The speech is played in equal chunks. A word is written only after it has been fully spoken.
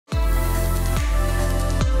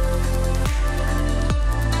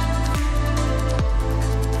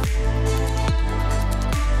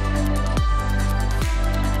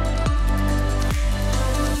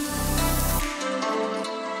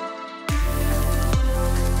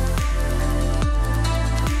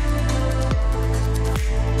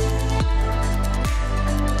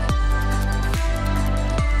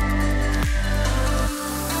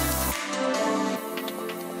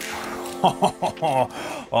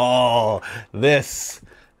Oh, this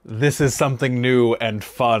is something new and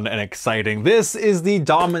fun and exciting. This is the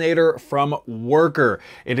Dominator from Worker.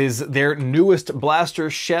 It is their newest blaster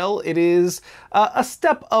shell. It is a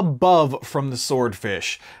step above from the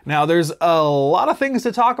Swordfish. Now, there's a lot of things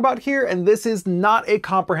to talk about here, and this is not a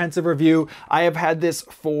comprehensive review. I have had this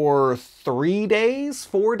for 3 days,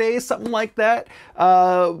 4 days, something like that,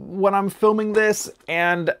 when I'm filming this,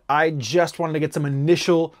 and I just wanted to get some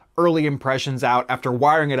initial early impressions out after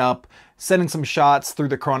wiring it up, sending some shots through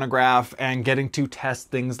the chronograph, and getting to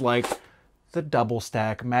test things like the double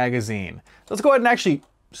stack magazine. Let's go ahead and actually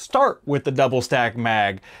start with the double stack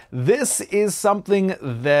mag. This is something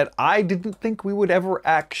that I didn't think we would ever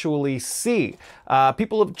actually see.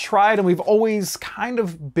 People have tried, and we've always kind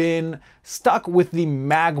of been stuck with the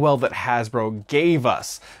magwell that Hasbro gave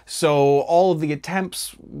us. So all of the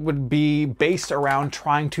attempts would be based around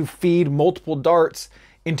trying to feed multiple darts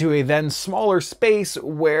into a then smaller space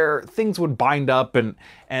where things would bind up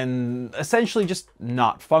and essentially just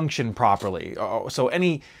not function properly. So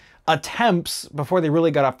any attempts before they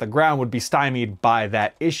really got off the ground would be stymied by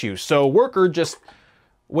that issue. So Worker just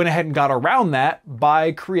went ahead and got around that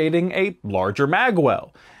by creating a larger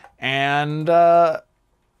magwell. And the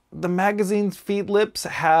magazine's feed lips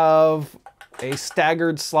have a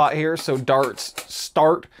staggered slot here, so darts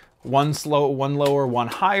start one lower, one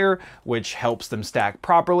higher, which helps them stack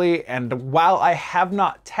properly. And while I have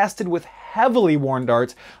not tested with heavily worn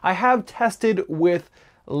darts, I have tested with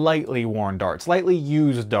lightly worn darts, lightly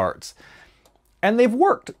used darts. And they've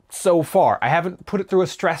worked so far. I haven't put it through a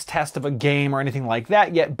stress test of a game or anything like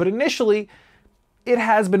that yet, but initially it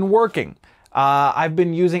has been working. I've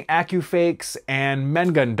been using AccuFakes and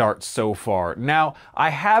Mengun darts so far. Now, I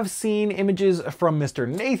have seen images from Mr.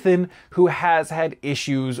 Nathan, who has had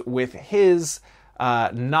issues with his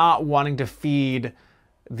not wanting to feed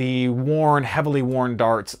the heavily worn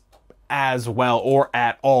darts as well or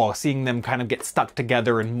at all, seeing them kind of get stuck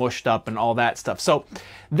together and mushed up and all that stuff. So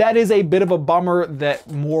that is a bit of a bummer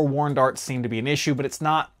that more worn darts seem to be an issue, but it's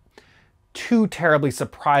not too terribly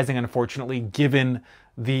surprising, unfortunately, given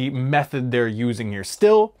the method they're using here.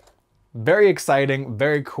 Still, very exciting,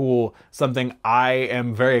 very cool, something I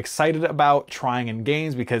am very excited about trying in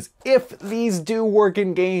games, because if these do work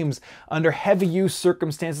in games under heavy use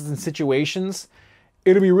circumstances and situations,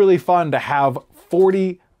 it'll be really fun to have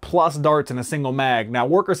 40 plus darts in a single mag. Now,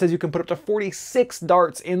 Worker says you can put up to 46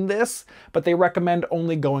 darts in this, but they recommend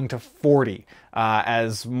only going to 40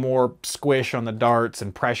 as more squish on the darts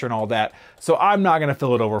and pressure and all that. So I'm not going to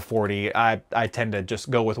fill it over 40. I tend to just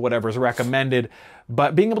go with whatever's recommended.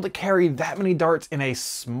 But being able to carry that many darts in a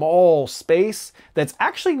small space that's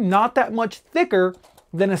actually not that much thicker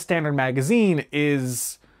than a standard magazine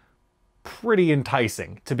is pretty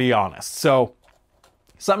enticing, to be honest. So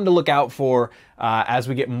something to look out for as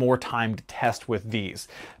we get more time to test with these.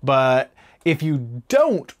 But if you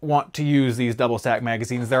don't want to use these double stack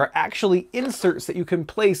magazines, there are actually inserts that you can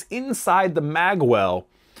place inside the magwell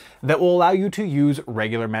that will allow you to use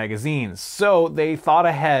regular magazines. So they thought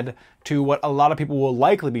ahead to what a lot of people will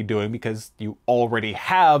likely be doing, because you already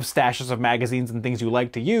have stashes of magazines and things you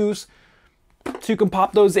like to use. So you can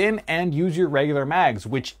pop those in and use your regular mags,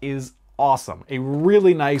 which is awesome. A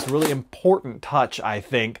really nice, really important touch, I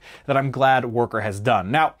think, that I'm glad Worker has done.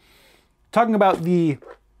 Now, talking about the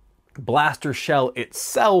blaster shell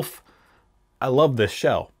itself, I love this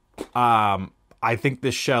shell. I think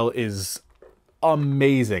this shell is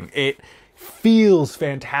amazing. It feels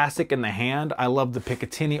fantastic in the hand. I love the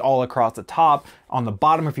Picatinny all across the top. On the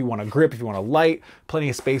bottom, if you want to grip, if you want to light, plenty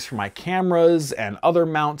of space for my cameras and other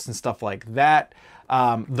mounts and stuff like that.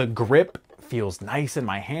 The grip feels nice in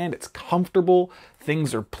my hand. It's comfortable.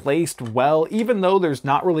 Things are placed well. Even though there's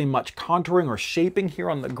not really much contouring or shaping here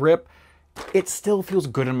on the grip, it still feels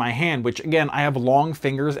good in my hand, which again, I have long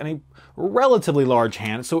fingers and a relatively large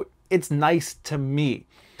hand, so it's nice to me.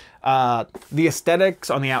 The aesthetics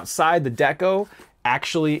on the outside, the deco,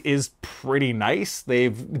 actually is pretty nice.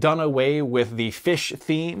 They've done away with the fish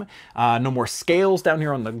theme. No more scales down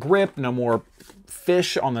here on the grip, no more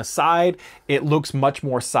fish on the side. It looks much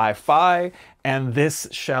more sci-fi, and this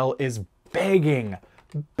shell is begging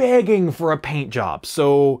for a paint job,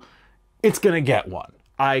 so it's gonna get one.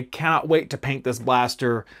 I cannot wait to paint this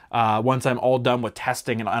blaster once I'm all done with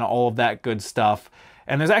testing and all of that good stuff.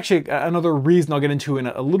 And there's actually another reason I'll get into in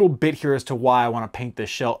a little bit here as to why I want to paint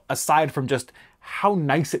this shell, aside from just how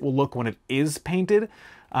nice it will look when it is painted.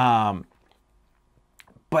 But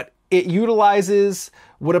It utilizes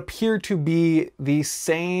what appear to be the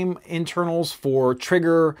same internals for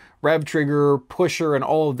trigger, rev trigger, pusher, and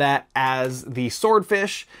all of that as the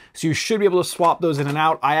swordfish. So you should be able to swap those in and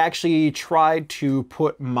out. I actually tried to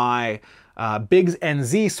put my Biggs and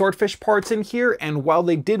Z swordfish parts in here, and while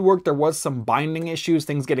they did work, there was some binding issues,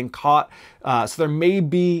 things getting caught. So there may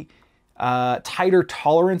be tighter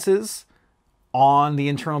tolerances on the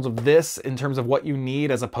internals of this in terms of what you need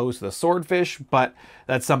as opposed to the swordfish, but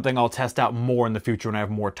that's something I'll test out more in the future when I have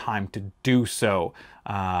more time to do so.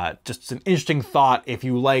 Just an interesting thought. If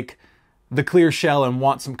you like the clear shell and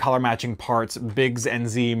want some color matching parts, Biggs and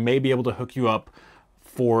Z may be able to hook you up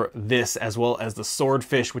for this as well as the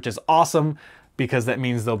swordfish, which is awesome because that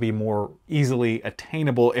means they'll be more easily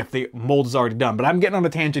attainable if the mold is already done. But I'm getting on a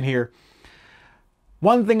tangent here.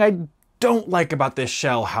 One thing I don't like about this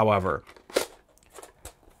shell, however,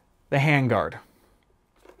 the handguard.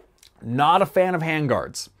 Not a fan of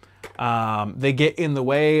handguards. They get in the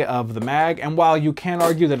way of the mag, and while you can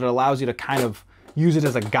argue that it allows you to kind of use it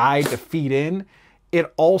as a guide to feed in,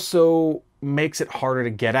 it also makes it harder to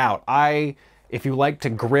get out. If you like to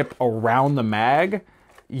grip around the mag,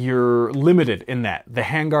 you're limited in that. The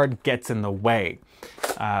handguard gets in the way.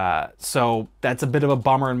 So that's a bit of a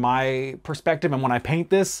bummer in my perspective, and when I paint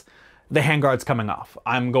this, the handguard's coming off.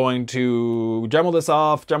 I'm going to dremel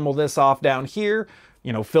this off down here,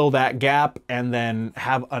 you know, fill that gap, and then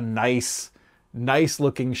have a nice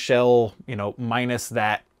looking shell, you know, minus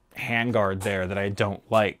that handguard there that I don't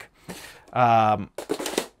like. Now,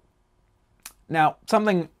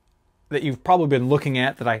 something that you've probably been looking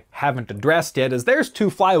at that I haven't addressed yet is there's 2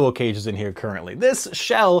 flywheel cages in here currently. This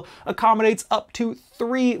shell accommodates up to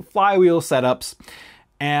 3 flywheel setups,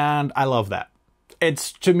 and I love that.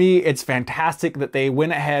 To me, it's fantastic that they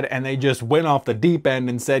went ahead and they just went off the deep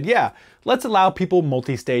end and said, yeah, let's allow people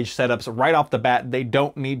multi-stage setups right off the bat. They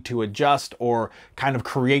don't need to adjust or kind of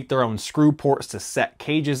create their own screw ports to set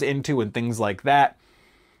cages into and things like that.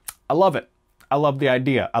 I love it. I love the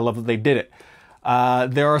idea. I love that they did it.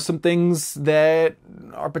 There are some things that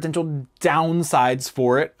are potential downsides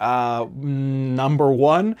for it. Number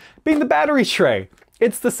 1 being the battery tray.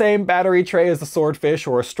 It's the same battery tray as the swordfish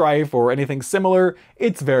or a strife or anything similar.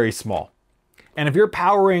 It's very small. And if you're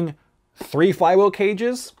powering 3 flywheel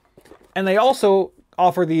cages, and they also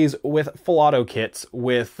offer these with full auto kits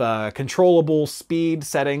with controllable speed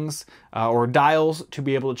settings or dials to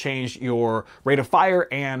be able to change your rate of fire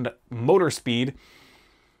and motor speed,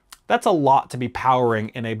 that's a lot to be powering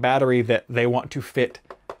in a battery that they want to fit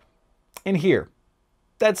in here.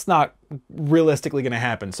 That's not realistically going to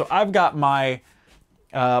happen. So I've got my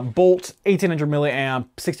Bolt 1800 milliamp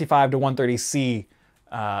 65 to 130C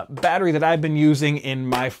battery that I've been using in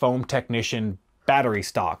my Foam Technician battery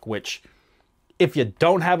stock, which if you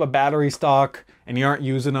don't have a battery stock and you aren't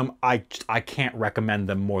using them, I can't recommend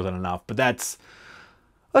them more than enough. But that's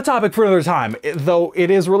a topic for another time, though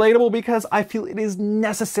it is relatable because I feel it is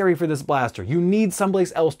necessary for this blaster. You need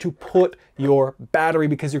someplace else to put your battery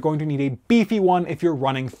because you're going to need a beefy one if you're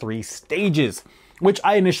running 3 stages, which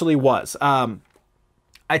I initially was.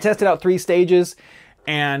 I tested out 3 stages,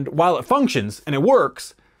 and while it functions and it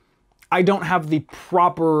works, I don't have the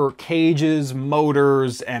proper cages,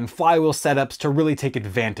 motors, and flywheel setups to really take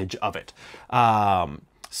advantage of it.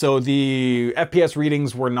 So the FPS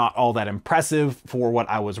readings were not all that impressive for what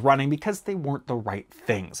I was running because they weren't the right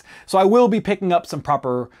things. So I will be picking up some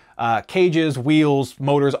proper cages, wheels,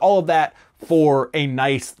 motors, all of that for a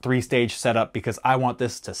nice 3-stage setup because I want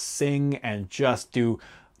this to sing and just do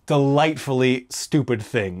delightfully stupid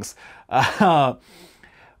things. But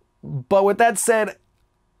with that said,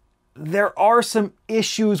 there are some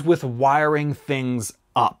issues with wiring things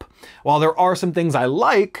up. While there are some things I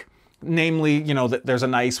like, namely, you know, that there's a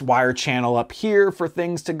nice wire channel up here for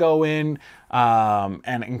things to go in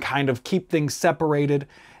and kind of keep things separated,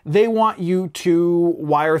 they want you to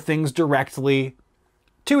wire things directly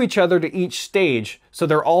to each other to each stage. So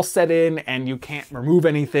they're all set in and you can't remove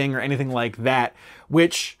anything or anything like that,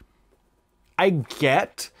 which I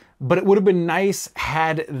get, but it would have been nice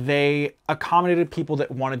had they accommodated people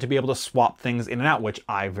that wanted to be able to swap things in and out, which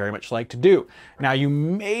I very much like to do. Now you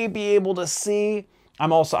may be able to see,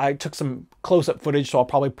 I took some close-up footage, so I'll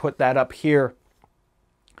probably put that up here,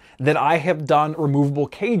 that I have done removable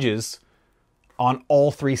cages on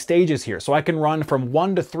all 3 stages here. So I can run from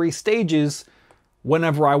 1 to 3 stages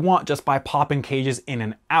whenever I want just by popping cages in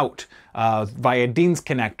and out via Dean's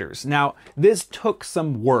connectors. Now, this took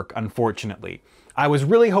some work, unfortunately. I was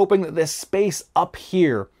really hoping that this space up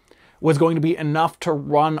here was going to be enough to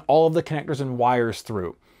run all of the connectors and wires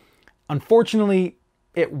through. Unfortunately,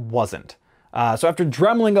 it wasn't. So after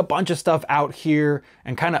dremeling a bunch of stuff out here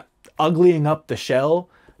and kind of uglying up the shell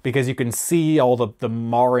because you can see all the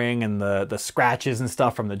marring and the scratches and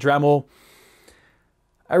stuff from the Dremel,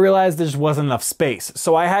 I realized there just wasn't enough space.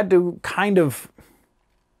 So I had to kind of,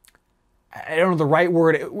 I don't know the right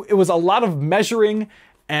word, it was a lot of measuring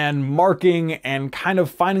and marking and kind of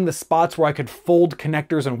finding the spots where I could fold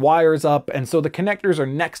connectors and wires up. And so the connectors are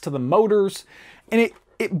next to the motors, and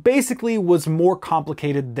it basically was more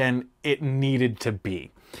complicated than it needed to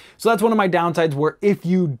be. So that's one of my downsides, where if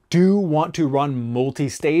you do want to run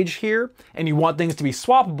multi-stage here and you want things to be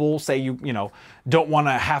swappable, say you know, don't want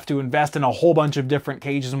to have to invest in a whole bunch of different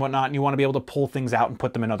cages and whatnot, and you want to be able to pull things out and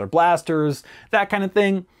put them in other blasters, that kind of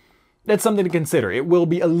thing, that's something to consider. It will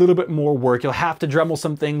be a little bit more work. You'll have to Dremel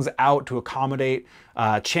some things out to accommodate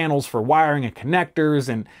channels for wiring and connectors,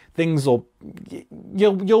 and things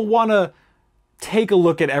you'll want to take a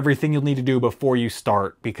look at everything you'll need to do before you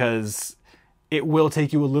start, because it will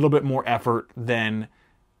take you a little bit more effort than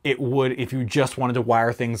it would if you just wanted to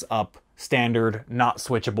wire things up standard, not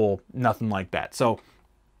switchable, nothing like that. So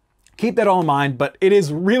keep that all in mind, but it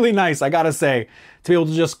is really nice, I gotta say, to be able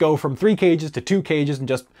to just go from 3 cages to 2 cages and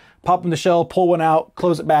just pop in the shell, pull one out,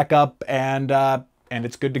 close it back up, and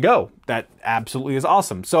it's good to go. That absolutely is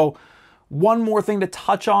awesome. So one more thing to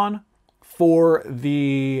touch on for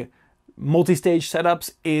the multi-stage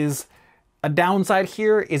setups is, a downside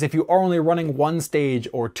here is if you are only running 1 stage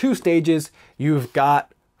or 2 stages, you've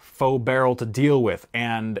got faux barrel to deal with,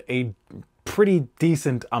 and a pretty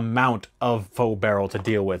decent amount of faux barrel to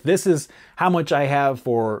deal with. This is how much I have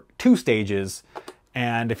for 2 stages,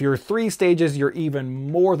 and if you're 3 stages, you're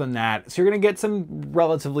even more than that. So you're gonna get some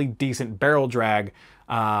relatively decent barrel drag.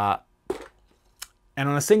 And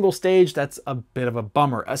on a single stage, that's a bit of a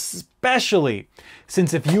bummer, especially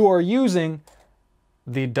since if you are using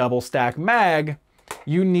the double stack mag,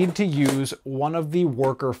 you need to use one of the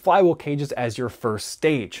worker flywheel cages as your first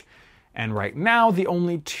stage. And right now, the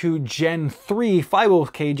only 2 Gen 3 flywheel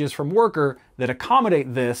cages from Worker that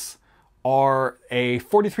accommodate this are a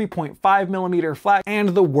 43.5mm flat and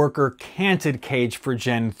the Worker canted cage for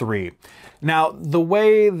Gen 3. Now, the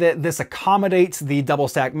way that this accommodates the double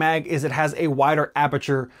stack mag is it has a wider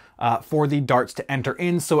aperture for the darts to enter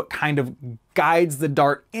in, so it kind of guides the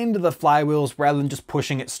dart into the flywheels rather than just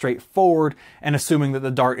pushing it straight forward and assuming that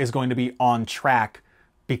the dart is going to be on track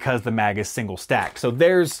because the mag is single stacked. So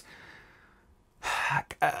there's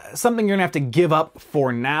something you're gonna have to give up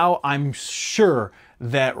for now. I'm sure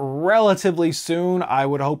that relatively soon, I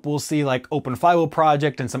would hope we'll see like Open Flywheel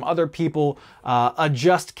Project and some other people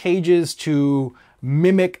adjust cages to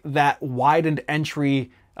mimic that widened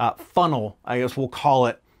entry funnel, I guess we'll call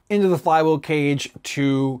it, into the flywheel cage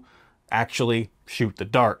to actually shoot the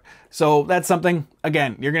dart. So that's something,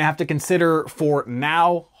 again, you're gonna have to consider for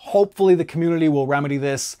now. Hopefully the community will remedy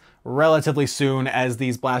this relatively soon as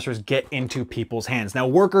these blasters get into people's hands. Now,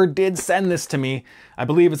 Worker did send this to me, I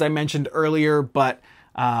believe, as I mentioned earlier, but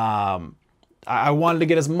I wanted to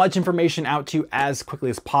get as much information out to you as quickly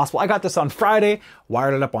as possible. I got this on Friday,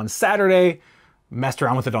 wired it up on Saturday, messed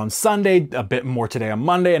around with it on Sunday, a bit more today on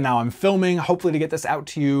Monday, and now I'm filming, hopefully to get this out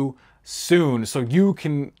to you soon so you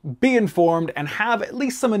can be informed and have at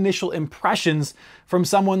least some initial impressions from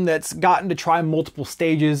someone that's gotten to try multiple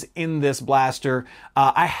stages in this blaster.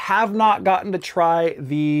 I have not gotten to try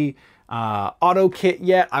the auto kit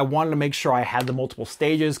yet. I wanted to make sure I had the multiple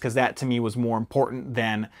stages because that to me was more important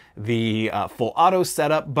than the full auto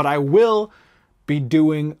setup, but I will be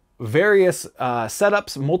doing various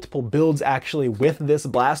setups, multiple builds actually with this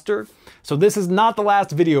blaster. So this is not the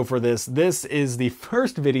last video for this. This is the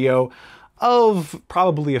first video of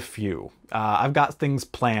probably a few. I've got things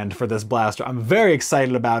planned for this blaster. I'm very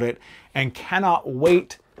excited about it and cannot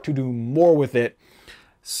wait to do more with it.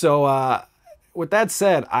 So with that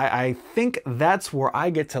said, I think that's where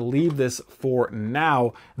I get to leave this for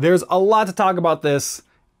now. There's a lot to talk about this,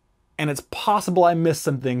 and it's possible I missed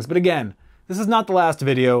some things, but again, this is not the last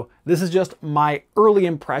video. This is just my early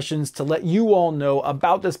impressions to let you all know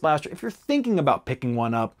about this blaster if you're thinking about picking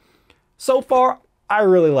one up. So far, I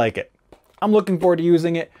really like it. I'm looking forward to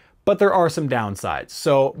using it, but there are some downsides.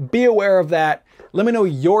 So be aware of that. Let me know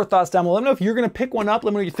your thoughts down below. Let me know if you're gonna pick one up.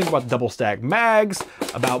 Let me know what you think about double stack mags,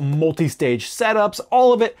 about multi-stage setups,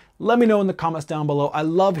 all of it. Let me know in the comments down below. I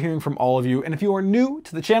love hearing from all of you. And if you are new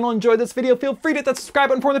to the channel and enjoyed this video, feel free to hit that subscribe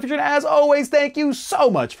button for the future. And as always, thank you so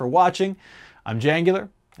much for watching. I'm Jangular,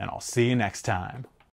 and I'll see you next time.